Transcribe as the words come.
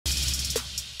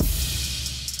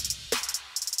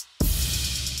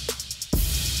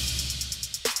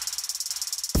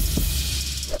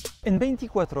En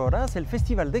 24 horas, el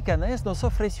Festival de Cannes nos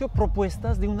ofreció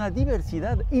propuestas de una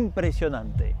diversidad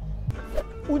impresionante.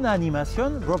 Una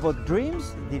animación, Robot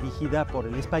Dreams, dirigida por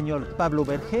el español Pablo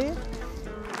Berger.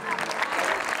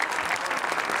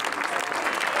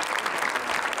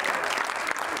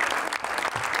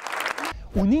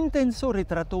 Un intenso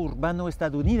retrato urbano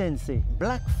estadounidense,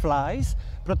 Black Flies,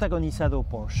 protagonizado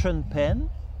por Sean Penn.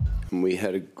 We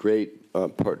had a great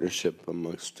partnership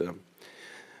amongst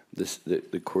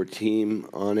the core team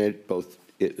on it, both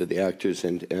the actors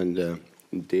and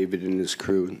David and his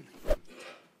crew.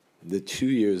 The 2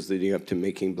 years leading up to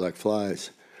making Black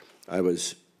Flies, I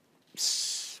was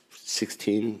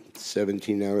 16,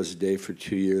 17 hours a day for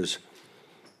 2 years,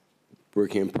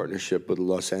 working in partnership with the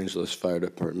Los Angeles Fire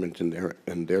Department and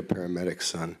their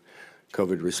paramedics on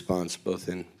COVID response, both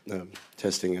in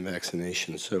testing and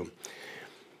vaccination. So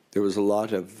there was a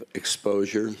lot of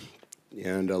exposure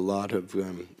and a lot of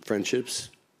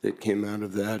friendships that came out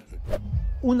of that.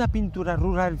 Una pintura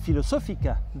rural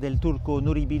filosófica del turco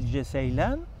Nuri Bilge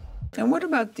Ceylan. And what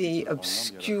about the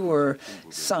obscure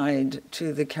side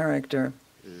to the character?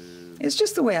 It's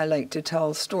just the way I like to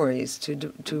tell stories,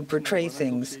 to portray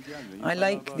things. I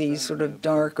like these sort of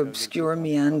dark, obscure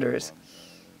meanders.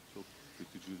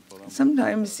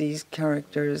 Sometimes these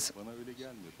characters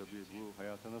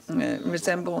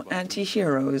resemble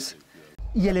anti-heroes.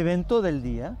 Y el evento del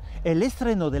día, el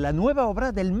estreno de la nueva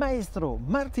obra del maestro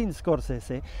Martin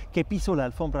Scorsese, que pisó la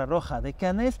alfombra roja de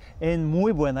Cannes en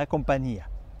muy buena compañía.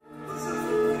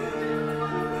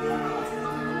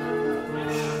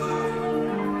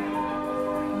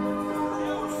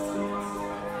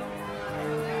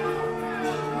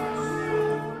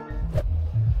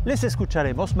 Les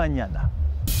escucharemos mañana.